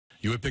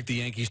You had picked the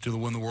Yankees to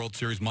win the World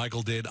Series.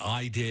 Michael did.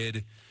 I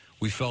did.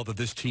 We felt that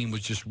this team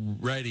was just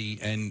ready,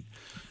 and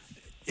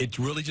it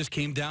really just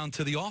came down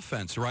to the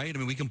offense, right? I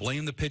mean, we can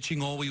blame the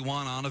pitching all we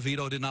want.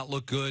 Anavito did not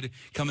look good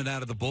coming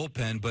out of the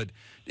bullpen, but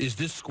is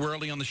this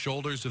squarely on the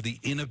shoulders of the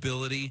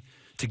inability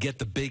to get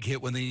the big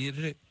hit when they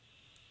needed it?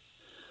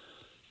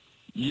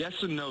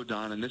 Yes and no,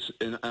 Don,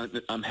 and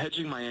I'm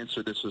hedging my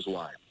answer. This is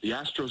why. The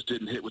Astros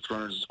didn't hit with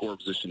runners in score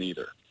position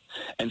either.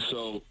 And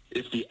so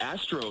if the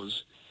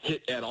Astros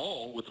hit at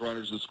all with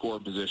runners in score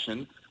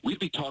position, we'd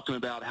be talking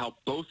about how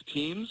both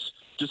teams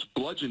just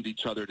bludgeoned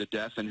each other to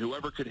death, and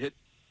whoever could hit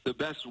the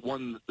best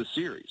won the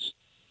series,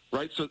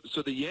 right?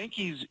 So the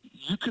Yankees,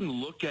 you can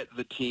look at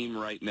the team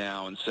right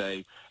now and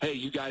say, hey,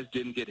 you guys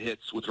didn't get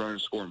hits with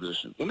runners in scoring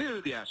position. Well, neither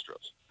did the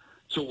Astros.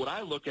 So what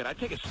I look at, I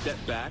take a step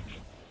back,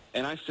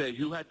 and I say,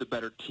 who had the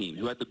better team?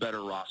 Who had the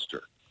better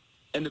roster?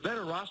 And the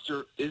better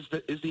roster is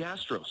the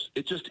Astros.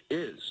 It just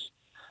is.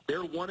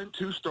 Their 1 and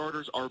 2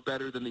 starters are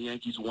better than the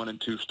Yankees' 1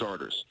 and 2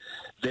 starters.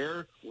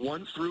 Their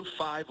 1 through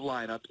 5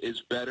 lineup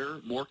is better,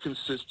 more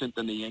consistent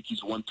than the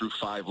Yankees' 1 through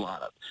 5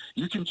 lineup.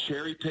 You can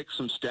cherry pick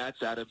some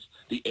stats out of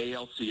the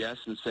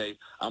ALCS and say,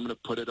 I'm going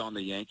to put it on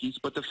the Yankees.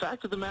 But the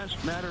fact of the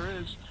matter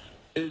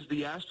is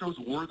the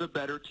Astros were the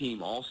better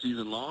team all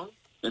season long,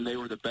 and they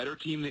were the better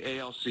team in the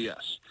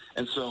ALCS.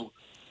 And so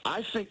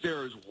I think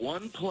there is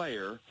one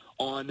player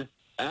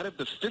out of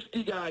the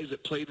 50 guys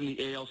that played in the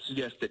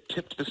ALCS that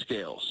tipped the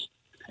scales,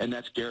 and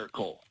that's Garrett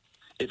Cole.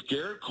 If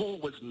Garrett Cole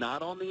was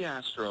not on the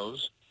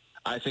Astros,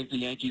 I think the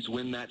Yankees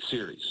win that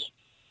series.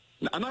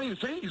 I'm not even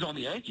saying he's on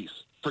the Yankees.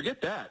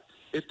 Forget that.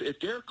 If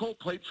Garrett Cole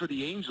played for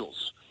the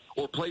Angels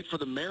or played for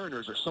the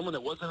Mariners or someone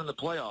that wasn't in the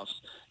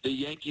playoffs, the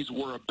Yankees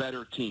were a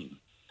better team.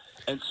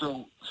 And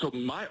so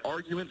my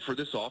argument for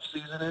this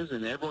offseason is,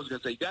 and everyone's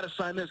going to say, you got to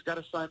sign this, got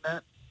to sign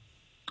that.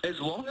 As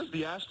long as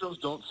the Astros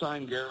don't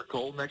sign Garrett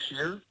Cole next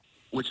year,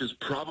 which is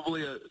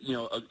probably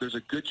there's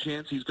a good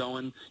chance he's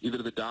going either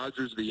to the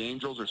Dodgers, the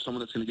Angels, or someone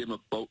that's going to give him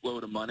a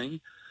boatload of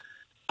money,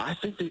 I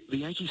think the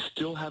Yankees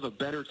still have a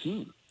better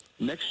team.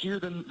 Next year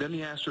than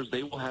the Astros,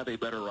 they will have a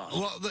better roster.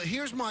 Well,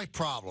 here's my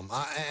problem,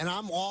 and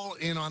I'm all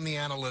in on the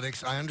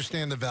analytics. I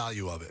understand the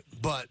value of it.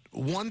 But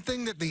one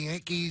thing that the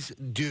Yankees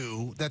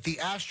do that the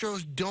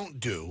Astros don't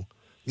do,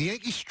 the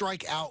Yankees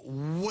strike out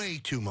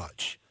way too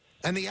much.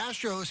 And the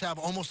Astros have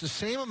almost the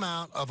same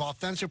amount of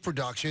offensive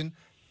production,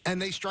 and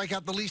they strike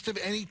out the least of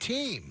any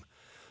team.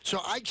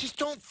 So I just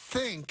don't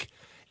think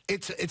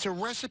it's a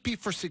recipe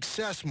for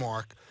success,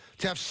 Mark,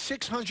 to have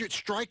 600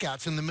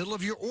 strikeouts in the middle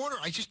of your order.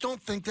 I just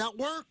don't think that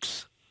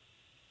works.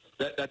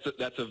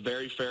 That's a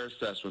very fair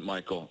assessment,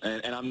 Michael,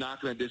 and I'm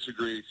not going to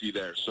disagree with you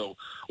there. So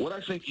what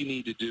I think you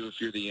need to do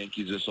if you're the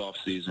Yankees this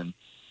offseason,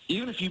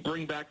 even if you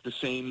bring back the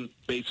same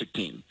basic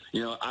team,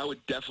 I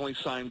would definitely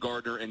sign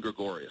Gardner and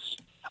Gregorius.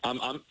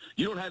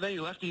 You don't have any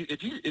lefty.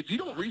 If you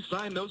don't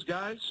re-sign those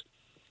guys,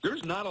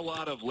 there's not a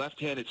lot of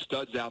left-handed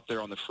studs out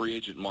there on the free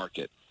agent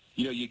market.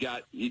 You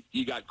got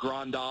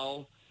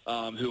Grandal,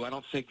 who I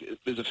don't think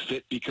is a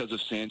fit because of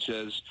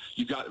Sanchez.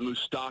 You got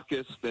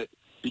Moustakas that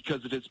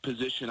because of his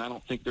position, I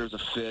don't think there's a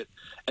fit.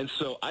 And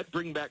so I'd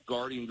bring back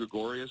Gardy and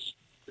Gregorius.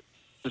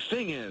 The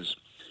thing is,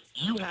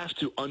 you have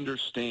to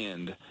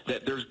understand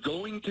that there's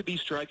going to be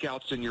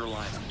strikeouts in your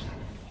lineup,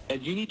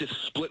 and you need to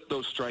split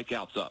those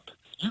strikeouts up.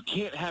 You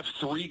can't have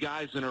 3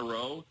 guys in a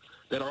row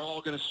that are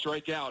all going to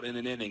strike out in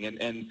an inning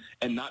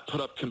and not put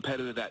up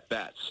competitive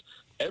at-bats.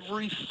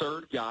 Every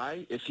third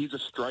guy, if he's a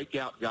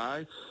strikeout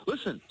guy,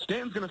 listen,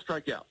 Stanton's going to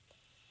strike out.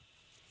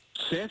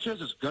 Sanchez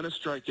is going to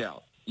strike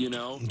out,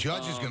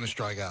 Judge is going to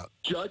strike out.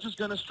 Judge is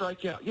going to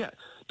strike out, yeah.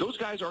 Those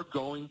guys are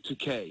going to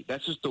K.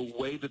 That's just the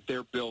way that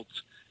they're built.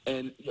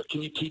 And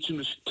can you teach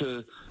them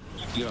to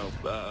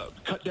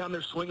cut down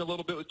their swing a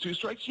little bit with 2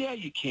 strikes? Yeah,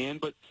 you can,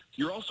 but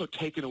you're also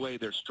taking away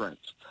their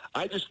strength.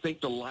 I just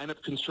think the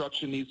lineup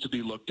construction needs to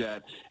be looked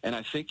at, and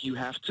I think you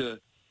have to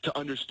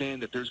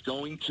understand that there's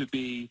going to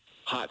be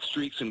hot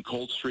streaks and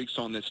cold streaks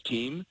on this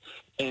team,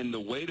 and the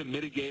way to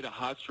mitigate a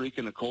hot streak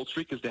and a cold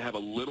streak is to have a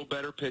little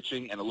better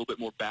pitching and a little bit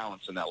more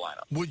balance in that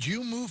lineup. Would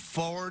you move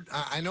forward?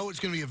 I know it's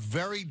going to be a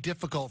very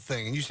difficult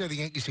thing, and you said the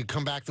Yankees could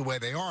come back the way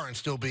they are and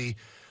still be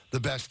the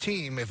best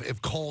team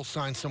if Cole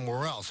signs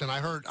somewhere else. And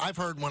I've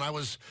heard when I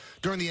was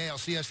during the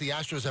ALCS, the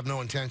Astros have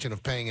no intention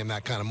of paying him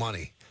that kind of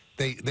money.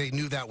 They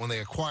knew that when they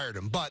acquired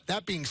him. But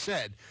that being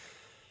said,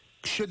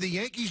 should the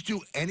Yankees do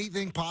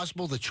anything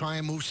possible to try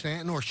and move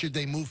Stanton, or should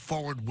they move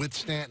forward with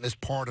Stanton as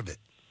part of it?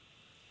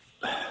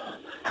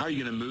 How are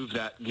you going to move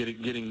that? You're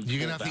going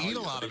to have to eat a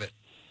lot of it.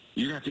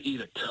 You're going to have to eat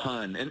a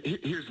ton. And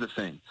here's the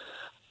thing.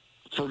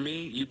 For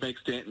me, you make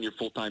Stanton your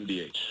full-time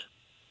DH.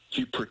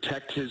 You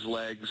protect his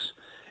legs.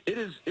 It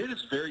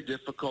is very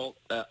difficult.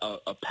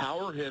 A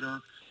power hitter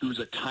who's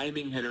a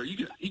timing hitter,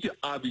 you can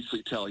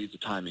obviously tell he's a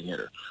timing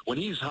hitter. When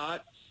he's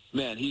hot,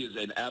 man, he is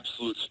an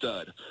absolute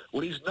stud.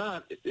 When he's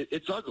not,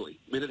 it's ugly.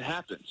 I mean, it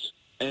happens.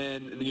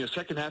 And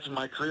second half of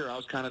my career, I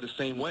was kind of the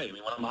same way. I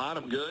mean, when I'm hot,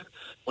 I'm good.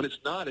 When it's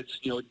not,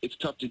 it's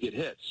tough to get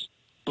hits.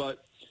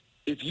 But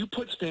if you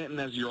put Stanton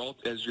as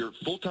your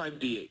full-time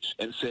DH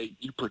and say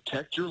you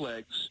protect your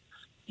legs,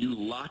 You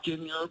lock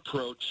in your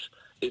approach.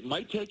 It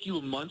might take you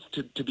a month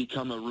to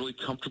become a really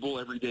comfortable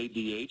everyday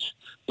DH,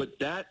 but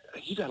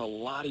you got a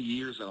lot of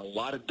years and a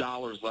lot of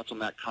dollars left on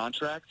that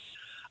contract.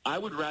 I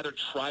would rather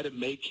try to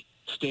make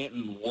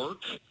Stanton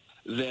work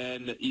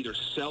than either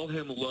sell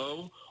him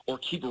low or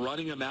keep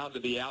running him out into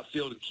the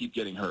outfield and keep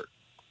getting hurt.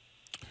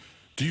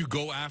 Do you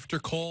go after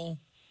Cole?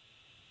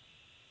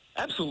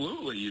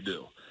 Absolutely you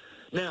do.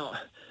 Now,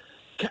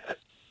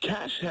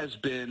 Cash has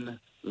been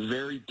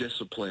very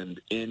disciplined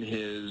in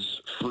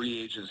his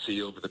free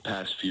agency over the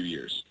past few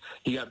years.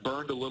 He got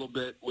burned a little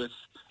bit with,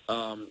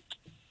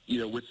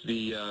 with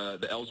the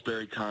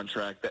Ellsbury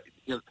contract.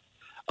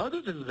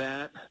 Other than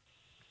that,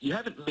 you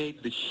haven't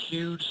made the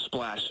huge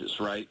splashes,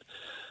 right?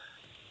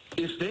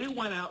 If they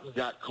went out and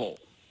got Cole,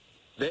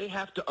 they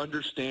have to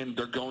understand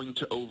they're going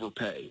to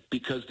overpay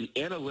because the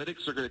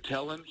analytics are going to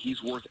tell him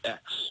he's worth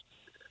X.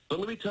 But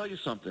let me tell you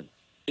something.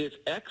 If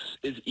X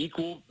is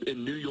equal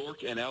in New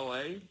York and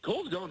L.A.,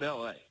 Cole's going to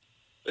L.A.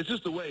 It's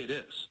just the way it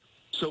is.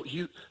 So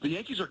the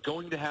Yankees are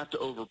going to have to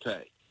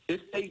overpay.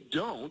 If they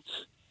don't,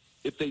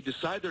 if they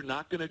decide they're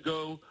not going to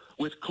go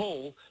with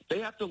Cole, they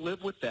have to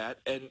live with that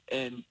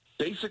and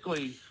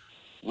basically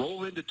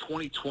roll into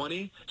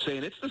 2020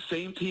 saying it's the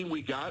same team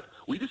we got.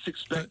 We just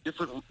expect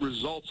different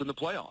results in the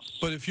playoffs.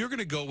 But if you're going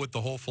to go with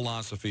the whole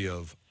philosophy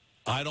of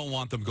I don't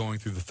want them going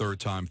through the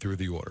third time through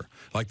the order.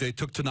 Like they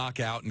took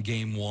Tanaka out in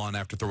game one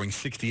after throwing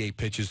 68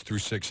 pitches through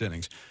 6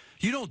 innings.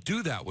 You don't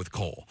do that with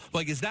Cole.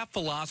 Like, is that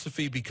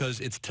philosophy because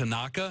it's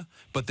Tanaka,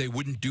 but they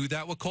wouldn't do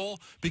that with Cole?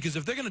 Because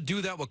if they're going to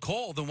do that with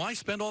Cole, then why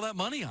spend all that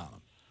money on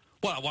him?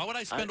 Why would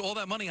I spend all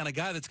that money on a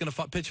guy that's going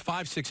to pitch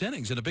 5-6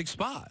 innings in a big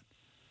spot?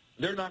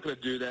 They're not going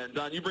to do that. And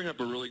Don, you bring up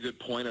a really good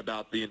point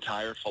about the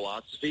entire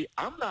philosophy.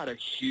 I'm not a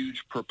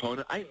huge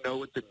proponent. I know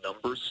what the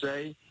numbers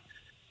say.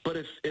 But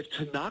if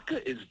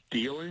Tanaka is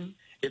dealing,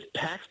 if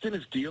Paxton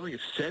is dealing, if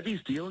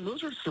Sevy's dealing,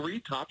 those are 3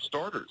 top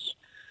starters.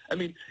 I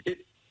mean,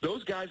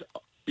 those guys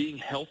being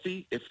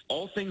healthy, if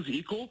all things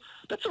equal,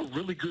 that's a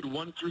really good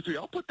 1 through 3.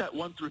 I'll put that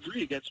 1 through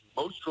 3 against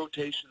most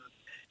rotations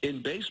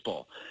in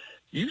baseball.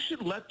 You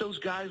should let those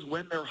guys,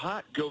 when they're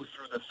hot, go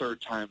through the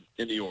third time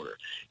in the order.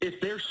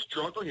 If they're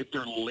struggling, if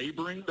they're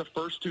laboring the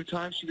first 2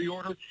 times through the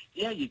order,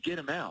 yeah, you get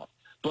them out.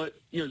 But,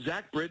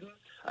 Zach Britton,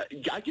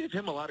 I give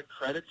him a lot of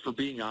credit for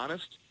being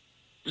honest.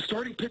 The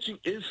starting pitching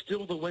is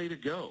still the way to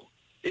go.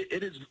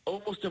 It is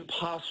almost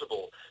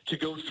impossible to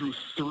go through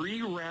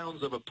 3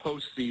 rounds of a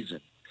postseason,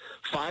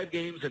 5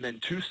 games and then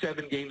 2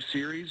 7-game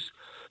series,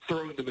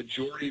 throwing the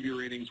majority of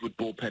your innings with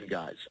bullpen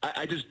guys.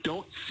 I just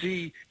don't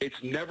see,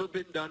 it's never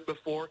been done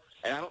before,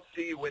 and I don't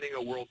see you winning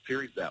a World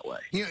Series that way.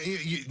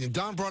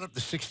 Don brought up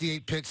the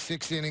 68-pitch,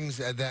 6 innings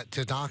that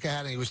Tanaka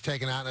had, and he was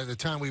taken out. At the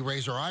time, we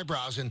raised our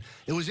eyebrows, and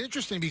it was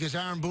interesting because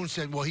Aaron Boone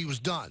said, well, he was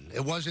done.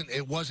 It wasn't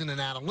an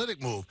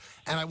analytic move.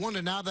 And I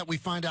wonder now that we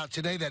find out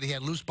today that he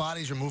had loose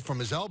bodies removed from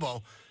his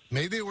elbow,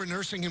 maybe they were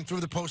nursing him through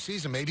the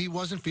postseason. Maybe he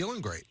wasn't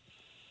feeling great.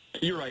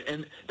 You're right,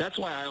 and that's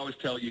why I always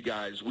tell you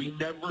guys, we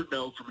never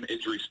know from an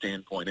injury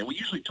standpoint, and we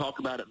usually talk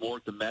about it more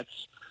at the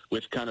Mets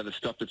with kind of the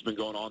stuff that's been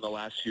going on the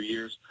last few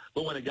years.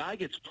 But when a guy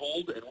gets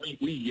pulled and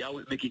we yell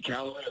at Mickey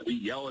Callaway, we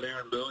yell at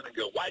Aaron Boone and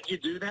go, why'd you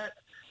do that?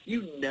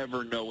 You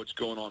never know what's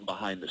going on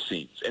behind the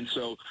scenes. And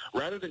so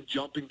rather than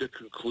jumping to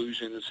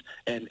conclusions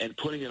and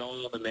putting it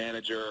all on the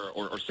manager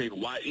or saying,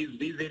 why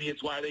these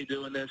idiots, why are they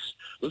doing this?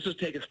 Let's just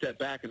take a step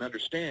back and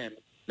understand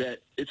that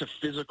it's a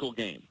physical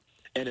game.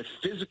 And if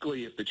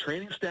the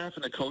training staff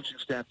and the coaching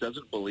staff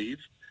doesn't believe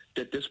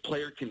that this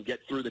player can get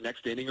through the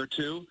next inning or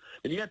 2,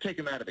 then you got to take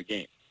him out of the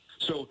game.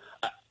 So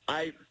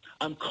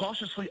I'm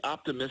cautiously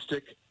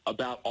optimistic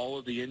about all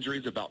of the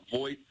injuries, about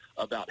Voit,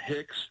 about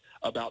Hicks,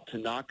 about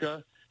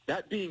Tanaka.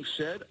 That being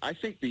said, I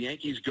think the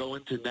Yankees go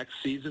into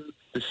next season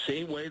the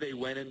same way they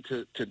went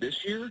into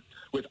this year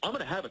with, I'm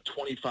going to have a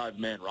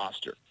 25-man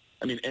roster.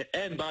 I mean,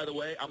 and by the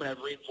way, I'm going to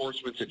have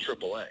reinforcements at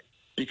AAA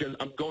because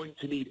I'm going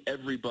to need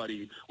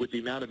everybody with the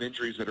amount of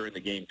injuries that are in the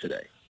game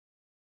today.